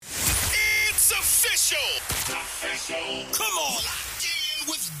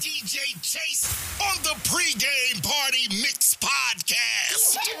DJ Chase on the Pre-Game Party Mix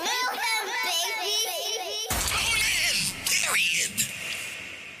Podcast. Tune in, period.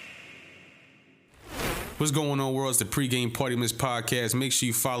 What's going on, world? It's the Pre-Game Party Mix Podcast. Make sure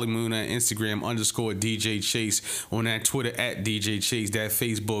you follow me on that Instagram _DJ Chase, on that Twitter @DJ Chase, that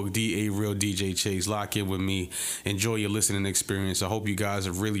Facebook Real DJ Chase. Lock in with me. Enjoy your listening experience. I hope you guys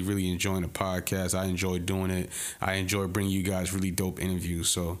are really enjoying the podcast. I enjoy doing it. I enjoy bringing you guys really dope interviews.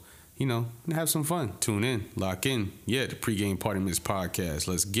 So, you know, have some fun. Tune in. Lock in. Yeah, the Pre-Game Party Mix Podcast.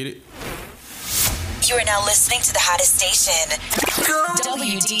 Let's get it. You are now listening to the hottest station,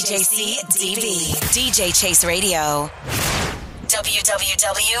 WDJC DB, DJ Chase Radio,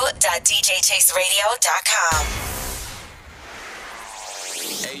 www.djchaseradio.com.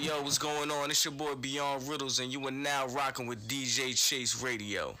 Hey yo, what's going on? It's your boy Beyond Riddles, and you are now rocking with DJ Chase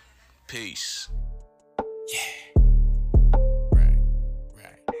Radio. Peace. Yeah.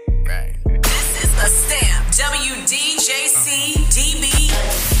 Right. This is the stamp, WDJC DB,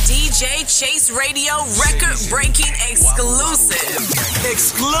 DJ Chase Radio, record-breaking exclusive.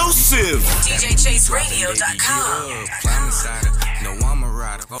 DJChaseRadio.com. No, I'm a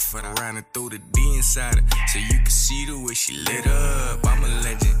rider. I'll foot around and throw the D inside her, so you can see the way she lit up. I'm a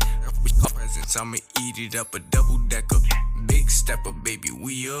legend. Presents, I'ma eat it up, a double-decker. Big stepper, baby,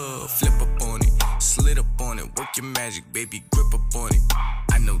 we up. Flip up on it, slid up on it. Work your magic, baby, grip up on it.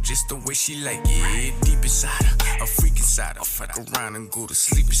 I know just the way she like it. Deep inside her, a freak inside her. Fuck around and go to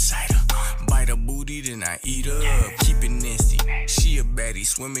sleep inside her. Bite her booty, then I eat her up. Keep it nasty, she a baddie.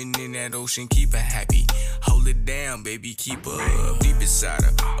 Swimming in that ocean, keep her happy. Hold it down, baby, keep her up. Deep inside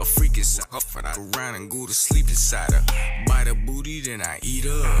her, a freak inside her. Fuck around and go to sleep inside her. Bite her booty, then I eat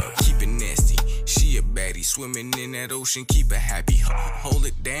her up. Keep it nasty, she a baddie. Swimming in that ocean, keep her happy. Hold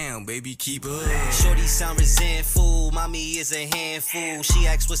it down, baby, keep her up. Shorty sound resentful, mommy is a handful. She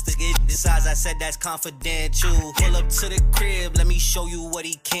asked what's the size, I said that's confidential. Pull up to the crib, let me show you what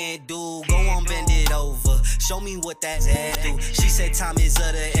he can't do. Go on, bend it over, show me what that do. She said time is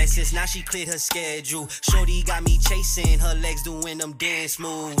of the essence, now she cleared her schedule. Shorty got me chasing, her legs doing them dance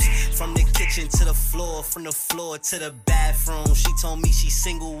moves. From the kitchen to the floor, from the floor to the bathroom. She told me she's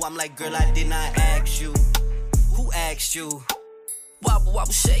single, I'm like, girl, I did not ask you. Who asked you? Wobble,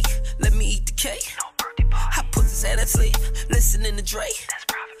 wobble, shake, let me eat the cake. I put this head at sleep, listening to Dre.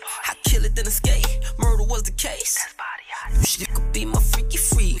 I kill it then escape, murder was the case. She could be my freaky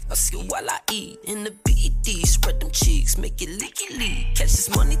freak, I skill while I eat. In the BED, spread them cheeks, make it leaky leak. Catch this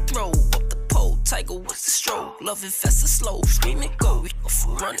money, throw up the pole. Tiger, what's the stroke? Love it fast and slow, scream and go. We go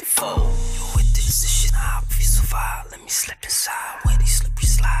for running fold. You with this shit, I feel so far. Let me slip inside, where they slippery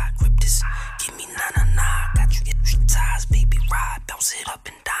slide. Grip this, give me na. Got you get ties, baby, ride. Bounce it up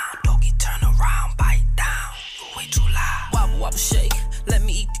and down, doggy, turn around, bite down. You way too loud. Wobble, wobble, shake, let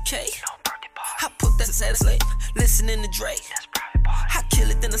me eat the cake. I put that ass slate, listening to Dre. I kill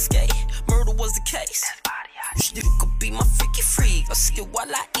it then escape, murder was the case. You could be my freaky freak, I skill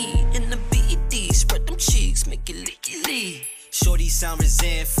while I eat. In the BED, spread them cheeks, make it leaky leak. Shorty sound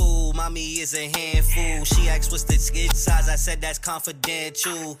resentful, mommy is a handful. She asked what's the skid size, I said that's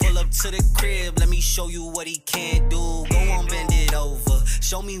confidential. Pull up to the crib, let me show you what he can't do. Go on, bend it over,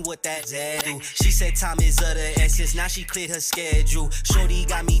 show me what that do. She said time is of the essence, now she cleared her schedule. Shorty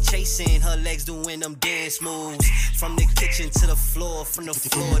got me chasing, her legs doing them dance moves. From the kitchen to the floor, from the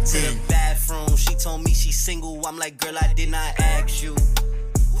floor to the bathroom. She told me she's single, I'm like, girl, I did not ask you.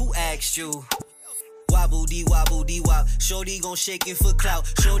 Who asked you? Wobble dee wop. Shorty gon' shake it for clout.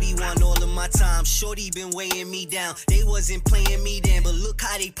 Shorty want all of my time. Shorty been weighing me down. They wasn't playing me then, but look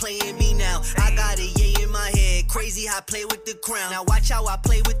how they playing me now. I got a yay in my head. Crazy how I play with the crown. Now watch how I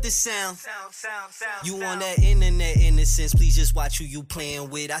play with the sound. You on that internet innocence? Please just watch who you playing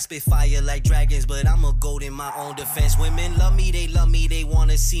with. I spit fire like dragons, but I'm a goat in my own defense. Women love me, they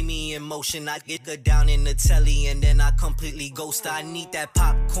wanna see me in motion. I get her down in the telly and then I completely ghost. I need that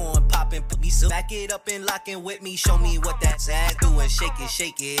popcorn poppin', so back it up and lock in with me. Show me what that's at. Doing shake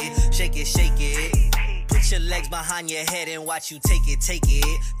it. Put your legs behind your head and watch you take it.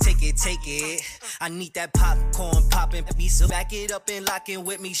 I need that popcorn poppin', so back it up and lock in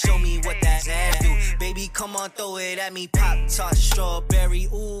with me. Show me what that's at. Do. Baby, come on, throw it at me. Pop-tart, strawberry.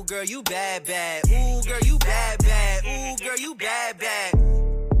 Ooh, girl, you bad. Ooh, girl, you bad. Ooh, girl, you bad.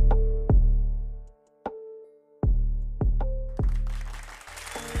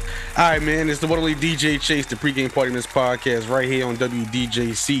 All right, man, it's the one only DJ Chase, the Pre-Game Party Mix Podcast, right here on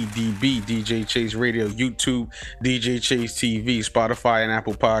WDJC DB, DJ Chase Radio, YouTube, DJ Chase TV, Spotify, and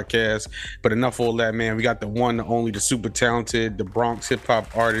Apple Podcasts. But enough of all that, man. We got the one, the only, the super talented, the Bronx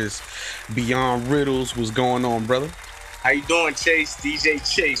hip-hop artist, Beyond Riddles. What's going on, brother? How you doing, Chase? DJ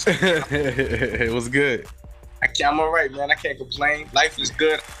Chase. It was good. I'm all right, man. I can't complain. Life is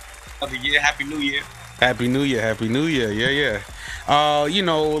good. Another year. Happy New Year. Happy New Year. Happy New Year. Yeah.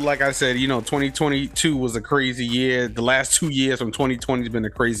 Like I said, 2022 was a crazy year. The last 2 years from 2020 has been a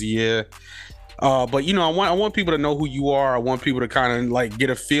crazy year. But I want people to know who you are. I want people to kind of like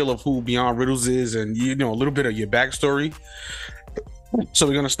get a feel of who Beyond Riddles is, and a little bit of your backstory. So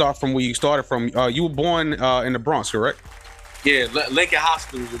we're gonna start from where you started from. You were born in the Bronx, correct? Yeah, Lincoln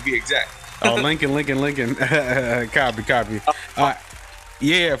Hospital to be exact. Oh, Lincoln. Copy.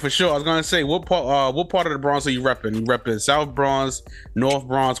 Yeah, for sure. I was gonna say, what part of the Bronx are you repping? You repping South Bronx, North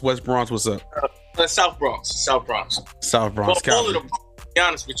Bronx, West Bronx? What's up? South Bronx. South Bronx. Well, all of the Bronx, to be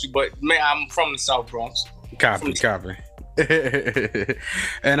honest with you, but man, I'm from the South Bronx. Copy.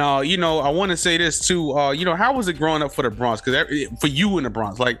 And I want to say this too. How was it growing up for the Bronx? Because for you in the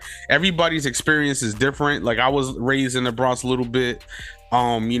Bronx, like everybody's experience is different. Like I was raised in the Bronx a little bit.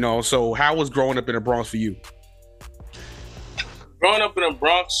 So how was growing up in the Bronx for you? Growing up in the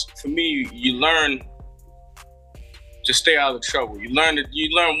Bronx, for me, you learn to stay out of trouble. You learn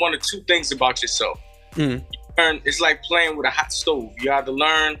one or two things about yourself. You learn it's like playing with a hot stove. You either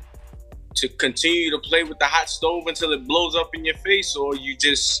learn to continue to play with the hot stove until it blows up in your face, or you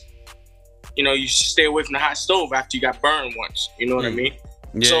just, you stay away from the hot stove after you got burned once. You know what I mean?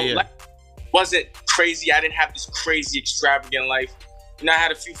 Yeah. Life wasn't crazy. I didn't have this crazy extravagant life. I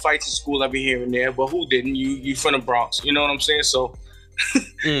had a few fights in school every here and there, but who didn't? You from the Bronx, you know what I'm saying? So,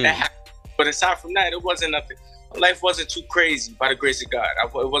 but aside from that, it wasn't nothing. Life wasn't too crazy, by the grace of God.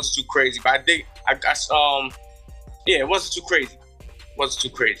 It wasn't too crazy, but it wasn't too crazy. It wasn't too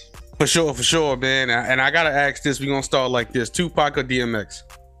crazy. For sure, man. And I gotta ask this. We're gonna start like this: Tupac or DMX?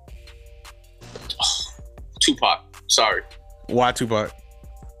 Tupac. Sorry. Why Tupac?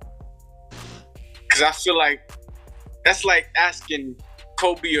 Because I feel like that's like asking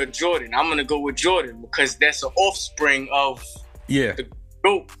Kobe or Jordan. I'm gonna go with Jordan because that's an offspring of the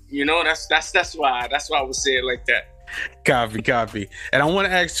GOAT. That's why I would say it like that. Copy. And I want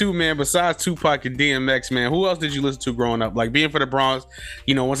to ask too, man, besides Tupac and DMX, man, who else did you listen to growing up? Like being for the Bronx,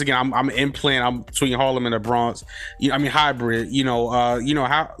 once again, I'm implant, I'm between Harlem and the Bronx. Hybrid,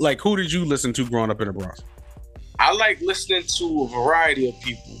 who did you listen to growing up in the Bronx? I like listening to a variety of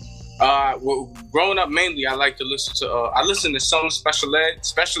people. Growing up, mainly, I like to listen to, I listen to some Special Ed.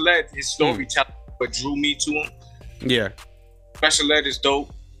 Special Ed, his storytelling, what drew me to him. Yeah. Special Ed is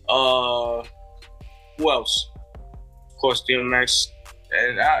dope. Who else? Of course, DMX.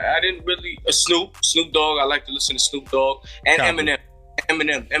 And I didn't really, Snoop Dogg. I like to listen to Snoop Dogg. And Eminem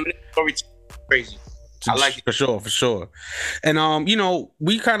storytelling, crazy. I like it. For sure. And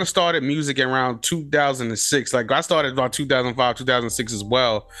we kind of started music around 2006. Like I started about 2005, 2006 as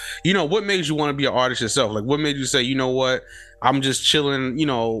well. What made you want to be an artist yourself? Like what made you say, you know what, I'm just chilling,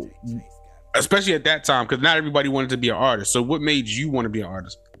 especially at that time, because not everybody wanted to be an artist. So what made you want to be an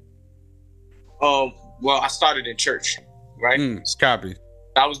artist? Well, I started in church, right? Copy.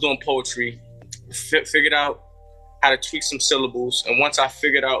 I was doing poetry, figured out how to tweak some syllables. And once I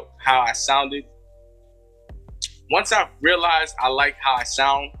figured out how I sounded, once I realized I like how I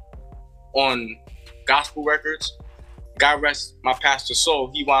sound on gospel records, God rest my pastor's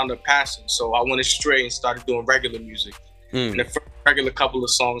soul, he wound up passing. So I went astray and started doing regular music. And the first regular couple of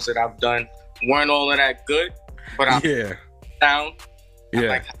songs that I've done weren't all of that good, but I sound. I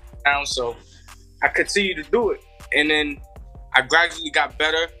like how I sound, so I continue to do it. And then I gradually got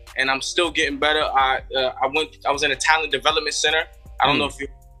better, and I'm still getting better. I was in a talent development center. I don't know if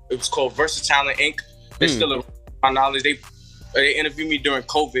it was called Versatalent Inc. They're still my knowledge. They interviewed me during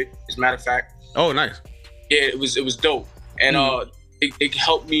COVID, as a matter of fact. Oh, nice. Yeah, it was dope. And it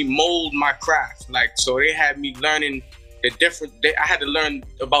helped me mold my craft. Like, so they had me learning the different, I had to learn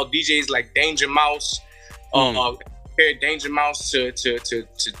about DJs like Danger Mouse, compare Danger Mouse to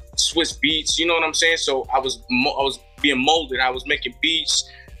Swiss Beats, you know what I'm saying? So I was being molded. I was making beats.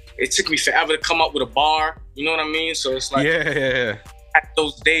 It took me forever to come up with a bar, you know what I mean? So it's like, yeah. At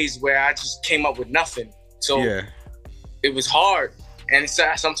those days where I just came up with nothing. So it was hard. And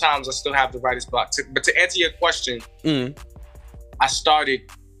sometimes I still have the writer's block. But to answer your question, I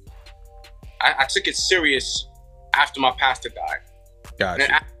took it serious after my pastor died. Gotcha.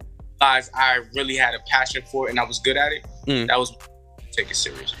 And I realized I really had a passion for it and I was good at it. That was take it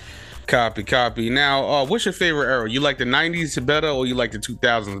serious. Copy. Now, what's your favorite era? You like the 90s better or you like the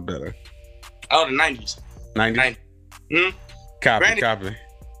 2000s better? Oh, the 90s. 90s? Copy.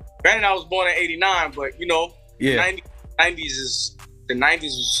 Granted, I was born in 89, but the 90s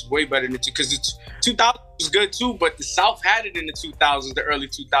was way better than because the 2000s was good too, but the South had it in the 2000s, the early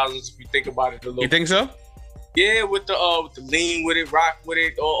 2000s, if you think about it a little. You think so? Yeah, with the lean with it, rock with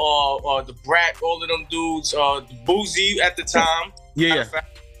it, or the Brat, all of them dudes, the Boozy at the time. Yeah.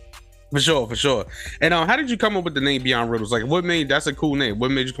 For sure. And how did you come up with the name Beyond Riddles? Like, that's a cool name.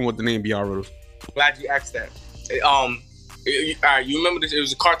 What made you come up with the name Beyond Riddles? Glad you asked that. All right, you remember this? It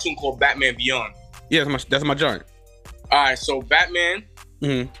was a cartoon called Batman Beyond. Yeah, that's my joint. All right, so Batman,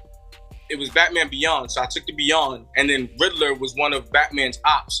 Mm-hmm. it was Batman Beyond. So I took the Beyond, and then Riddler was one of Batman's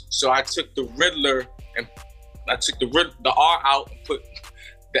ops. So I took the Riddler and I took the R out and put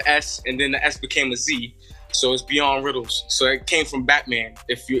the S, and then the S became a Z. So it's Beyond Riddles. So it came from Batman.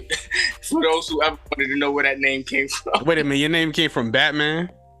 If you, for those who ever wanted to know where that name came from. Wait a minute, your name came from Batman?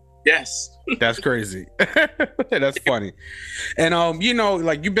 Yes. That's crazy. That's funny. And you know,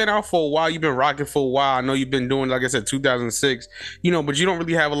 like, you've been out for a while, you've been rocking for a while. I know you've been doing, like I said, 2006. You know, but you don't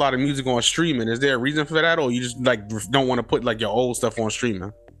really have a lot of music on streaming. Is there a reason for that, or you just like don't want to put like your old stuff on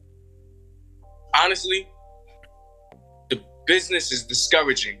streaming? Honestly, the business is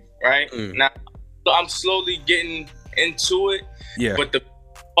discouraging, right? Now, I'm slowly getting into it. Yeah. But the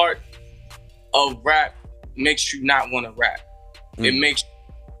part of rap makes you not want to rap. It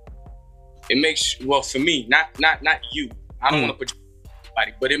makes, well, for me, not you. I don't want to put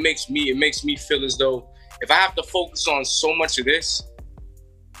anybody, but it makes me feel as though if I have to focus on so much of this,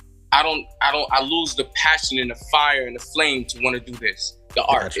 I lose the passion and the fire and the flame to want to do this. The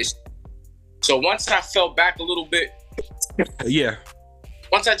art is. So once I fell back a little bit, yeah.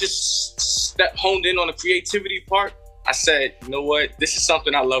 Once I just honed in on the creativity part, I said, you know what? This is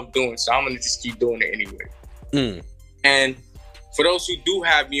something I love doing, so I'm gonna just keep doing it anyway. And for those who do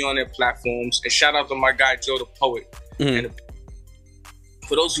have me on their platforms, and shout out to my guy Joe the Poet. And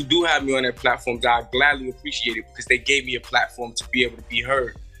for those who do have me on their platforms, I gladly appreciate it because they gave me a platform to be able to be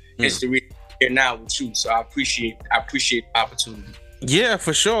heard. It's the reason I'm here now with you. So I appreciate the opportunity. Yeah,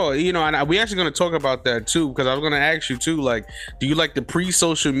 for sure. You know, and we actually going to talk about that too, because I was going to ask you too, like, do you like the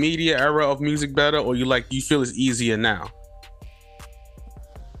pre-social media era of music better, or you feel it's easier now?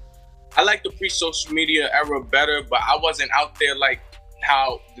 I like the pre-social media era better, but I wasn't out there like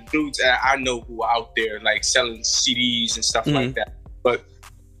how the dudes that I know who are out there like selling CDs and stuff like that. But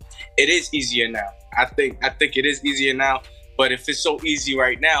it is easier now. I think it is easier now. But if it's so easy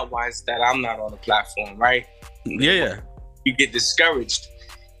right now, why is that I'm not on the platform, right? Yeah. You get discouraged.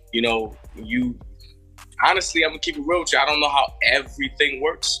 You know, honestly, I'm gonna keep it real with you. I don't know how everything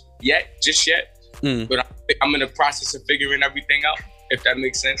works just yet. But I'm in the process of figuring everything out, if that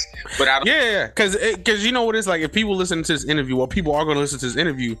makes sense. But I don't. Yeah, because you know what it's like, if people listen to this interview, or people are going to listen to this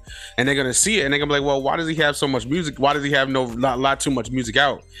interview, and they're going to see it, and they're going to be like, well, why does he have so much music? Why does he have not too much music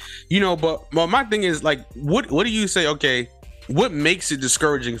out? You know, but my thing is, like, what do you say? Okay, what makes it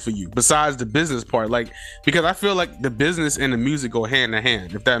discouraging for you besides the business part? Like, because I feel like the business and the music go hand in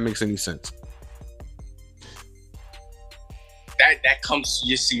hand, if that makes any sense. That comes,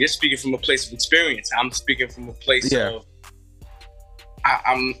 you see, you're speaking from a place of experience. I'm speaking from a place of,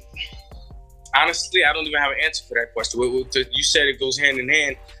 I'm honestly, I don't even have an answer for that question. You said it goes hand in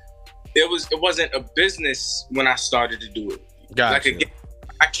hand. It wasn't a business when I started to do it. Gotcha. Like, again,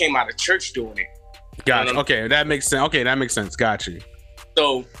 I came out of church doing it. Gotcha. You know? Okay, that makes sense. Okay, that makes sense. Gotcha.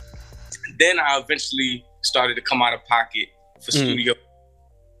 So then I eventually started to come out of pocket for studio,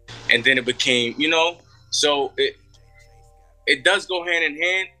 and then it became, you know, so it does go hand in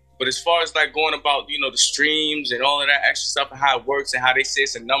hand. But as far as like going about, you know, the streams and all of that extra stuff and how it works and how they say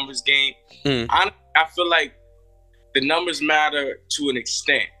it's a numbers game, I feel like the numbers matter to an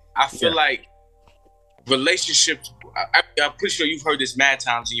extent. I feel like relationships, I'm pretty sure you've heard this mad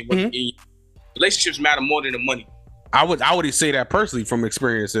times in your relationships matter more than the money. I would say that personally from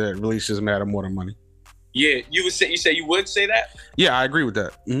experience, that relationships matter more than money. Yeah, you would say you would say that? Yeah, I agree with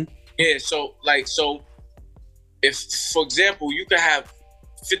that. Yeah, so if, for example, you could have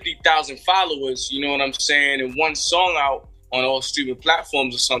 50,000 followers, you know what I'm saying, and one song out on all streaming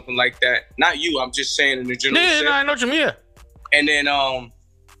platforms or something like that. Not you, I'm just saying in the general sense. I know what you mean. And then I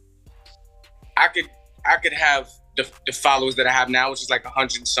could have the followers that I have now, which is like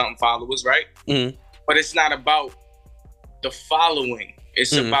 100 something followers, right? But it's not about the following.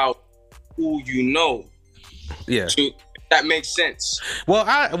 It's about who you know. Yeah. So that makes sense. Well,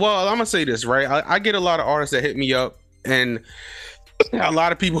 I'm gonna say this, right? I get a lot of artists that hit me up, and a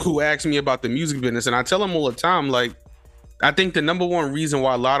lot of people who ask me about the music business, and I tell them all the time, like, I think the number one reason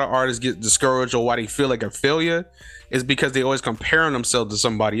why a lot of artists get discouraged or why they feel like a failure is because they always comparing themselves to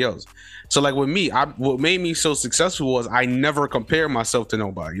somebody else. So like with me, what made me so successful was I never compare myself to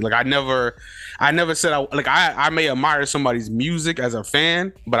nobody. Like I never said I may admire somebody's music as a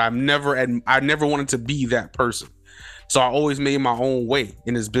fan, but I never wanted to be that person. So I always made my own way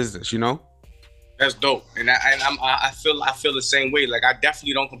in this business, you know? That's dope, and I feel the same way. Like I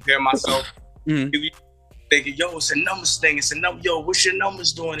definitely don't compare myself. Thinking, yo, it's a numbers thing. It's a number. Yo, what's your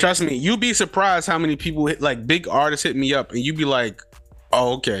numbers doing? Trust me, you'd be surprised how many people hit, like big artists hit me up, and you'd be like,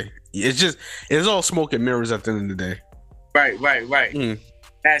 oh, okay. It's all smoke and mirrors at the end of the day. Right. But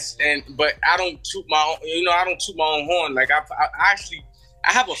I don't toot my own horn. Like I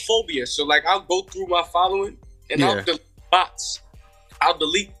have a phobia, so like I'll go through my following and I'll delete bots. I'll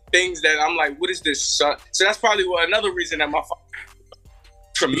delete things that I'm like, what is this? So that's probably another reason that my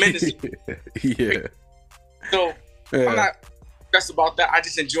tremendously. Yeah. So I'm not stressed about that. I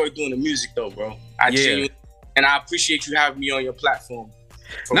just enjoy doing the music though, bro. And I appreciate you having me on your platform.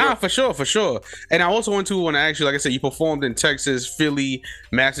 For sure. And I also want to ask you, like I said, you performed in Texas, Philly,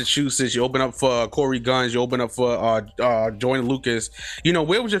 Massachusetts. You opened up for Corey Guns. You opened up for Joyner Lucas. You know,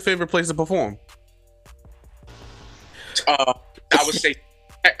 where was your favorite place to perform? I would say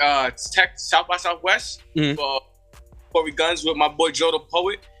South by Southwest for Corey Guns with my boy Joe the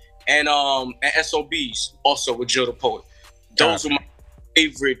Poet, and SOBs also with Joe the Poet. Those were my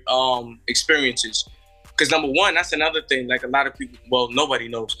favorite experiences. Because number one, that's another thing. Like a lot of people, well, nobody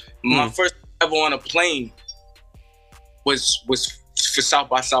knows. My first ever on a plane was for South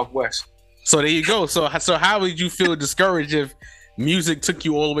by Southwest. So there you go. So how would you feel discouraged if music took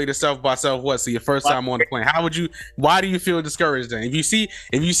you all the way to South by Southwest? So your first time on the plane. Why do you feel discouraged then? If you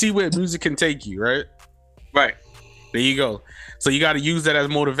see where music can take you, right? Right. There you go. So you got to use that as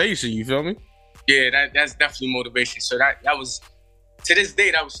motivation. You feel me? Yeah, that's definitely motivation. So that was, to this day,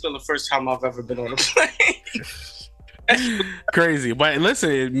 that was still the first time I've ever been on a plane. Crazy. But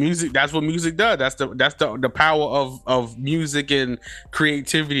listen, music, that's what music does. That's the power of music and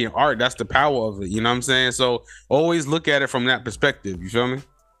creativity and art. That's the power of it. You know what I'm saying? So always look at it from that perspective. You feel me?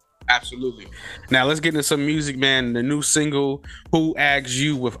 Absolutely. Now let's get into some music, man. The new single, Who Asked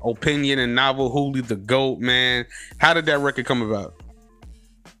You, with Opinion and Novel Hooli the GOAT, man. How did that record come about?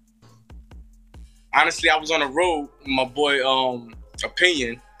 Honestly, I was on the road with my boy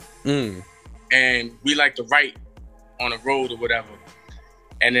Opinion, and we like to write on the road or whatever.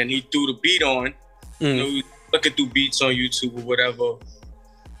 And then he threw the beat on. You know, we looking through beats on YouTube or whatever,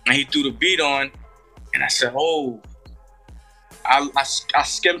 and he threw the beat on, and I said, "Oh." I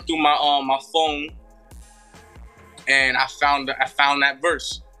skimmed through my phone, and I found that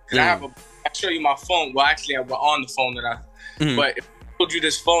verse. Cause I'll show you my phone. Well, actually, I was on the phone but if I told you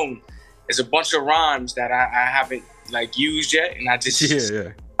this phone, there's a bunch of rhymes that I haven't like used yet, and I just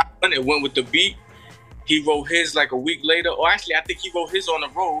it went with the beat. He wrote his like a week later, or actually, I think he wrote his on the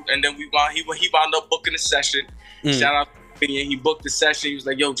road, and then he wound up booking a session. Shout out to Opinion. He booked the session. He was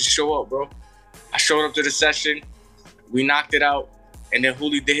like, "Yo, just show up, bro." I showed up to the session. We knocked it out, and then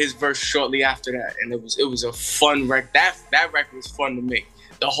Hooli did his verse shortly after that, and it was a fun record. That record was fun to make.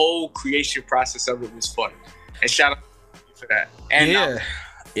 The whole creation process of it was fun, and shout out for that. And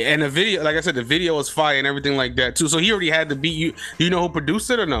and the video, like I said, the video was fire and everything like that too. So he already had the beat. You know who produced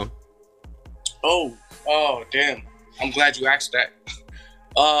it or no? Oh, damn! I'm glad you asked that.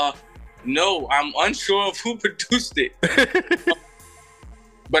 No, I'm unsure of who produced it,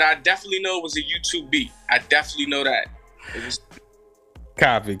 but I definitely know it was a YouTube beat. I definitely know that. It was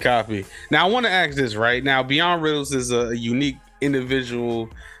Copy. Now I want to ask this right now. Beyond Riddles is a unique individual.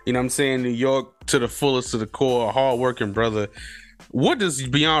 You know what I'm saying? New York to the fullest, to the core, a hardworking brother. What does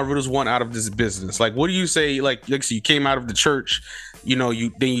Beyond Riddles want out of this business? Like, what do you say? Like so you came out of the church. You know,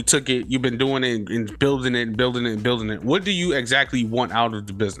 you took it. You've been doing it and building it. What do you exactly want out of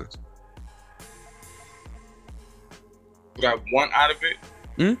the business? What I want out of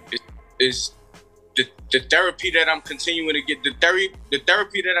it is the therapy that I'm continuing to get. The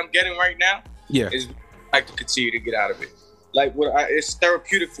therapy that I'm getting right now is I like to continue to get out of it. Like it's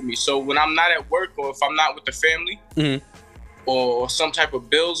therapeutic for me. So when I'm not at work, or if I'm not with the family, or some type of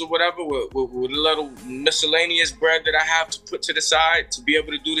bills or whatever, with a little miscellaneous bread that I have to put to the side to be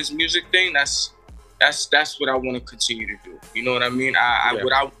able to do this music thing, that's what I want to continue to do. You know what I mean?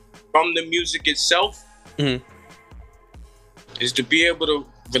 What I from the music itself is to be able to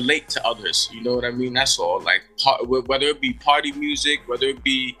relate to others. You know what I mean? That's all. Like whether it be party music, whether it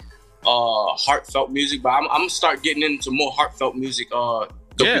be heartfelt music, but I'm gonna start getting into more heartfelt music. People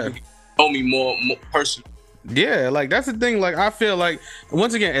know me more personally. Yeah, like that's the thing. Like I feel like,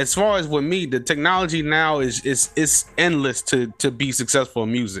 once again, as far as with me, the technology now is endless to be successful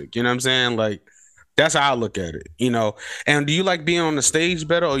in music. You know what I'm saying? Like that's how I look at it. You know. And do you like being on the stage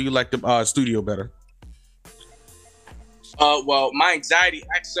better, or you like the studio better? Well, my anxiety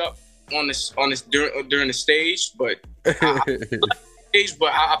acts up on this during the stage, but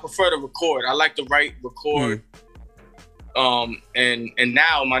I prefer to record. I like to record. And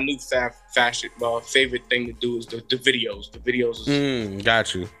now my new favorite thing to do is the videos. The videos is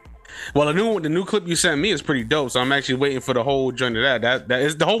got you. Well, the new clip you sent me is pretty dope, so I'm actually waiting for the whole joint of that. That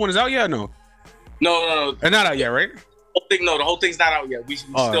is the whole one is out yet? Or no. No. It's not out yet, right? The whole thing's not out yet. We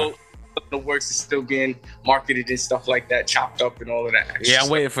still the works is still getting marketed and stuff like that, chopped up and all of that. Yeah, I'm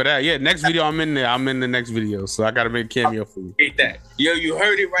waiting for that. Yeah, next video I'm in there. I'm in the next video, so I gotta make a cameo for you. Hate that. Yo, you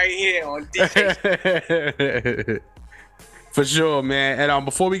heard it right here on DJ. For sure, man. And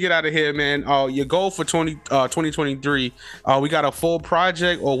before we get out of here, man, your goal for 2023, we got a full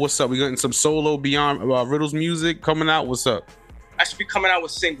project or what's up? We getting some solo Beyond Riddles music coming out? What's up? I should be coming out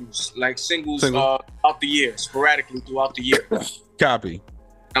with singles throughout the year, sporadically throughout the year. Copy.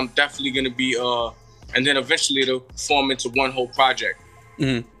 I'm definitely gonna be and then eventually it'll form into one whole project.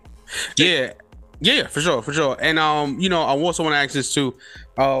 Mm-hmm. Yeah, for sure. And I also want to ask this too.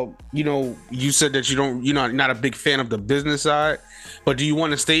 You said that you're not a big fan of the business side, but do you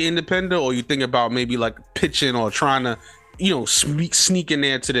want to stay independent, or you think about maybe like pitching or trying to, sneak in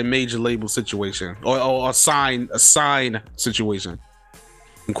there to the major label situation or a sign situation?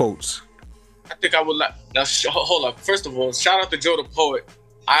 In quotes. I think I would like. Now, hold up. First of all, shout out to Joe the Poet.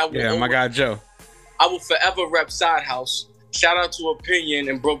 My guy Joe. I will forever rep Side House. Shout out to Opinion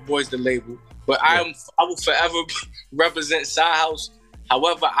and Broke Boys the label. But I will forever represent Side House.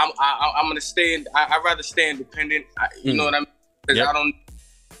 However, I'm gonna stay in. I'd rather stay independent. You know what I mean? Because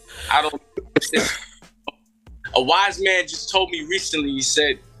I don't. A wise man just told me recently. He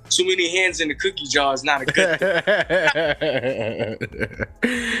said, "Too many hands in the cookie jar is not a good thing."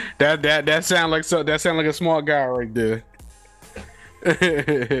 That sound like a smart guy right there.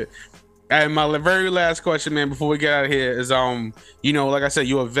 And my very last question, man, before we get out of here is, like I said,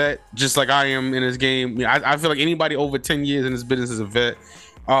 you're a vet, just like I am in this game. I feel like anybody over 10 years in this business is a vet.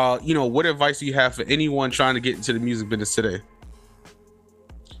 What advice do you have for anyone trying to get into the music business today?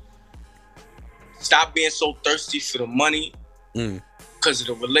 Stop being so thirsty for the money. Because of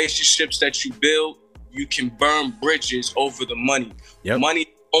the relationships that you build, you can burn bridges over the money. Yep. Money is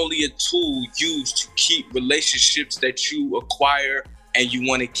only a tool used to keep relationships that you acquire and you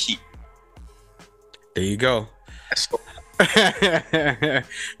want to keep. There you go.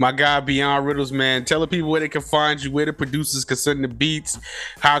 My guy Beyond Riddles, man. Tell the people where they can find you, where the producers can send the beats,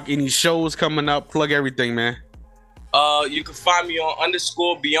 how any shows coming up, plug everything, man. You can find me on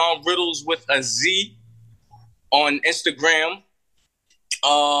 _ Beyond Riddles with a Z on Instagram,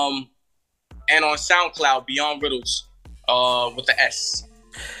 and on SoundCloud Beyond Riddles with the S.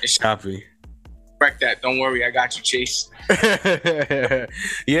 Copy. Correct that. Don't worry, I got you, Chase.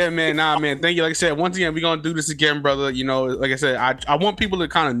 Yeah, man. Nah, man. Thank you. Like I said, once again, we're gonna do this again, brother. Like I said, I want people to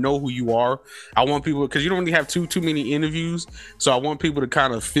kind of know who you are. I want people, because you don't really have too many interviews, so I want people to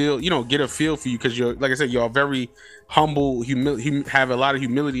kind of feel, get a feel for you, because you're, like I said, you're a very humble, have a lot of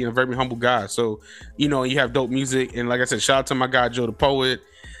humility and a very humble guy. So you have dope music, and like I said, shout out to my guy Joe the Poet.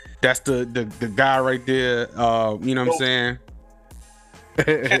 That's the guy right there. You know what I'm saying?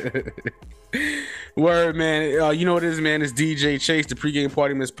 Word, man. You know what it is, man. It's DJ Chase, the Pregame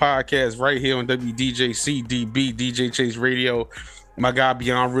Party Mix podcast, right here on WDJC-DB, DJ Chase Radio. My guy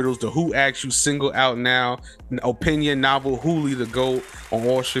Beyond Riddles, the Who Asked You single out now. Opinion novel, Hooli the GOAT on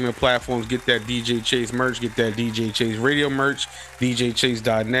all streaming platforms. Get that DJ Chase merch. Get that DJ Chase Radio merch.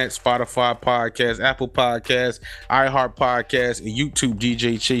 DJChase.net, Spotify podcast, Apple podcast, iHeart podcast, and YouTube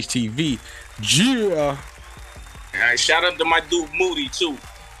DJ Chase TV. Yeah. All right, shout out to my dude Moody too.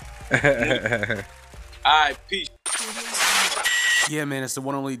 All right, peace. Yeah, man, it's the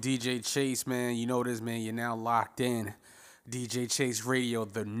one only DJ Chase, man. You know what it is, man. You're now locked in. DJ Chase Radio,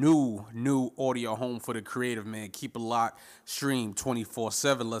 the new audio home for the creative, man. Keep it locked. Stream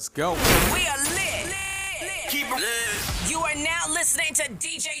 24/7. Let's go. We are lit. Keep it lit. You are now listening to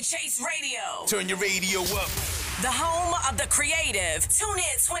DJ Chase Radio. Turn your radio up. The home of the creative. Tune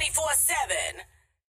in 24/7.